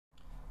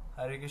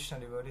Hare Krishna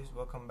devotees,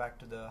 welcome back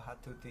to the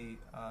Hatuti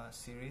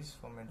series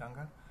for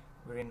Mrdanga.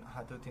 We're in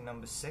Hatuti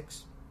number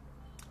 6,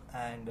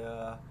 and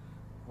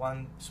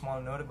one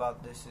small note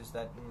about this is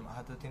that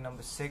Hatuti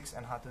number 6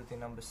 and Hatuti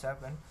number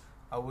 7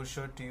 I will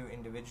show to you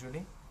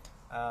individually,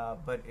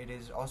 but it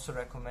is also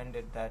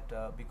recommended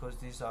that because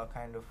these are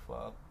kind of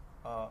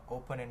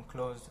open and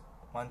closed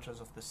mantras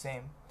of the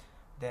same,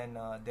 then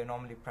they're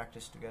normally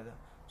practiced together.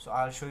 So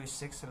I'll show you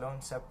 6 alone,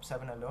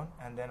 7 alone,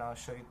 and then I'll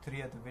show you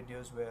 3 other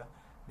videos where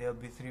there'll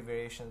be 3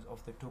 variations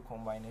of the 2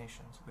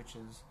 combinations, which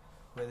is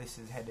where this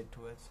is headed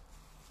towards.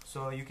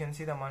 So you can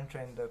see the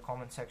mantra in the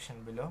comment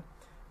section below,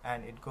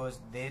 and it goes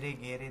DeRe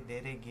GeRe,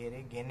 DeRe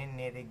GeRe, GheNe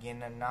NeRe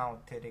GheNa now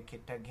TeRe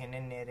KheTa,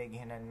 GheNe NeRe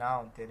GheNa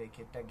now TeRe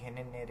KheTa,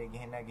 GheNe NeRe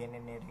GheNa, GheNe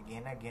NeRe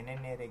GheNa, GheNe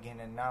NeRe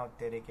GheNa now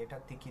TeRe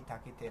KheTa, TiKhi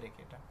TaKhi TeRe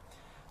KheTa.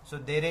 So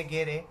DeRe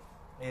GeRe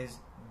is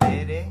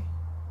DeRe,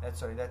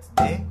 that's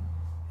De,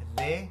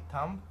 Re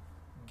thumb,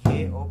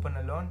 Ge open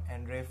alone,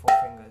 and Re 4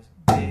 fingers.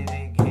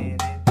 DeRe GeRe,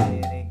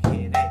 DeRe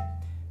GeRe.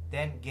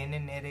 Then GheNe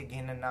NeRe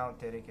GheNa now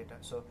TeRe KheTa.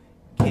 So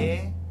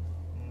GheNe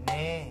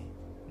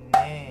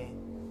NeRe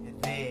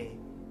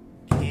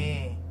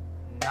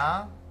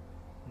GheNa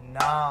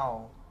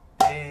now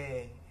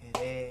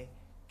TeRe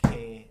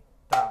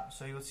KheTa.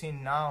 So you'll see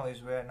now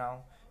is where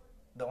now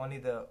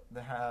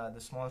the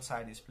small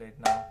side is played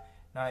now.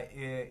 Now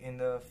in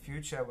the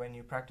future, when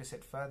you practice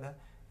it further,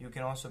 you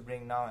can also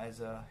bring now as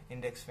a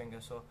index finger.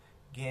 So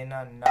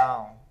GheNa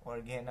now or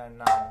GheNa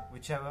now,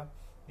 whichever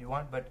you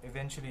want, but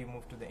eventually you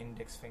move to the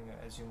index finger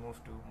as you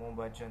move to more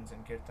bhajans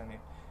and kirtan.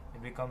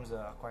 It becomes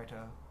quite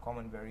a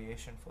common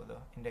variation for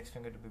the index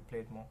finger to be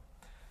played more.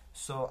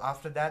 So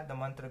after that, the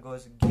mantra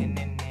goes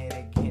GheNe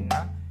NeRe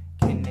GheNa,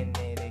 GheNe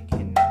NeRe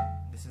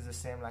GheNa. This is the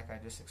same like I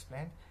just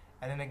explained.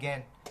 And then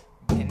again,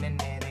 GheNe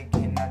NeRe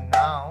GheNa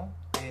now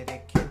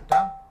TeRe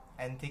KheTa,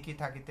 and TiKhi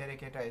TaKhi TeRe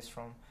KheTa is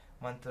from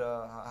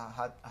mantra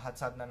Hat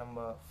Sadhana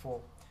number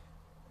 4.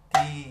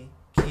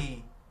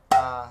 TiKhi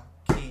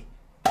TaKhi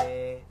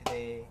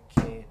TeRe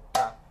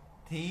KheTa.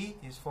 Ti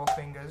is 4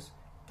 fingers.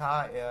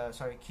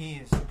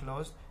 Ki is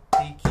closed.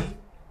 TiKhi,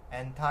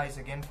 and Ta is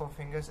again 4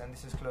 fingers, and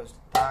this is closed.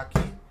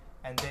 TaKhi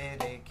and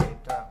DeRe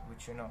KheTa,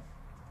 which you know.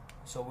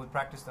 So we'll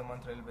practice the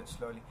mantra a little bit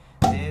slowly.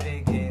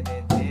 DeRe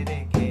GeRe,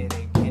 DeRe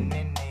GeRe,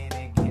 GheNe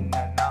NeRe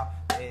GheNa now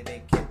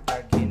TeRe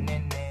KheTa,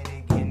 GheNe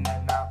NeRe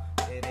GheNa now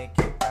TeRe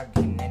KheTa,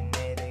 GheNe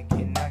NeRe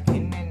GheNa,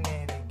 GheNe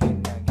NeRe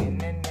GheNa,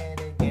 GheNe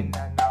NeRe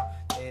GheNa now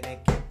TeRe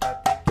KheTa,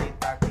 TiKhi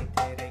TaKhi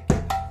TeRe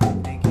KheTa,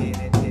 DeRe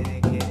GeRe, DeRe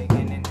GeRe,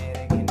 GheNe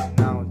NeRe GheNa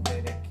now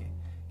TeRe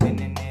KheTa,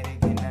 GheNe NeRe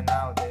GheNa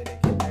now TeRe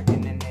KheTa,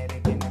 GheNe NeRe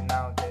GheNa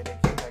now TeRe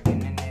KheTa,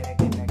 GheNe NeRe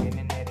GheNa,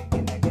 GheNe NeRe GheNa, GheNe NeRe GheNa now TeRe KheTa, DeRe GeRe, DeRe GeRe, GheNe NeRe GheNa now TeRe KheTa, GheNe NeRe GheNa now TeRe KheTa, GheNe NeRe GheNa, GheNe NeRe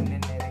GheNa, GheNe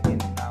NeRe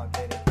GheNa now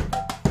TeRe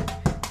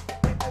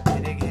KheTa,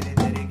 DeRe GeRe,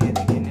 DeRe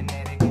GeRe, GheNe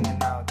NeRe GheNa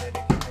now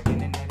TeRe KheTa,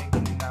 GheNe NeRe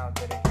GheNa now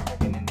TeRe KheTa,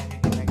 GheNe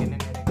NeRe GheNa, GheNe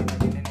NeRe GheNa,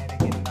 GheNe NeRe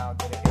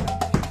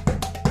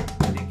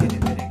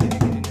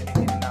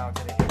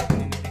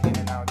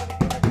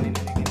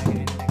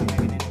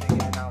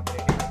GheNa now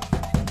TeRe KheTa.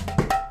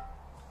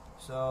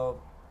 So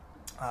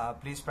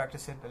please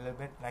practice it a little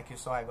bit. Like you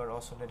saw, I got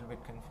also a little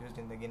bit confused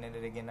in the GheNe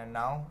NeRe GheNa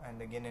now and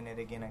the GheNe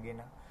NeRe GheNa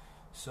GheNa.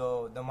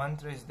 So the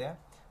mantra is there.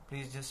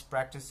 Please just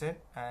practice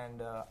it,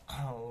 and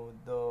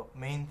the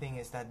main thing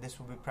is that this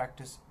will be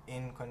practiced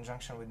in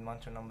conjunction with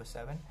mantra number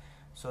 7.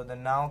 So the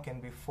now can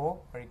be 4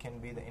 or it can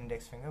be the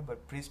index finger,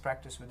 but please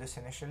practice with this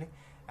initially,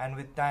 and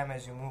with time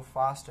as you move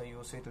faster you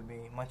will see it will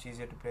be much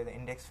easier to play the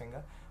index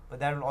finger, but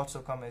that will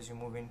also come as you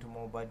move into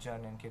more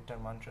bhajan and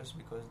kirtan mantras,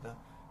 because the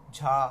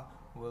jha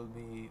will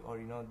be, or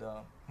you know,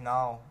 the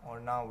now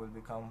will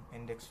become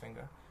index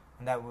finger,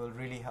 and that will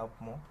really help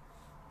more.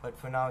 But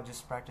for now,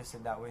 just practice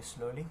it that way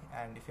slowly,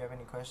 and if you have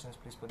any questions,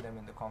 please put them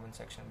in the comment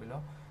section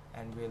below,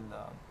 and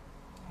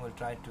we'll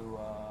try to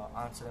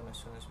answer them as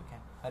soon as we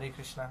can. Hare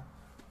Krishna.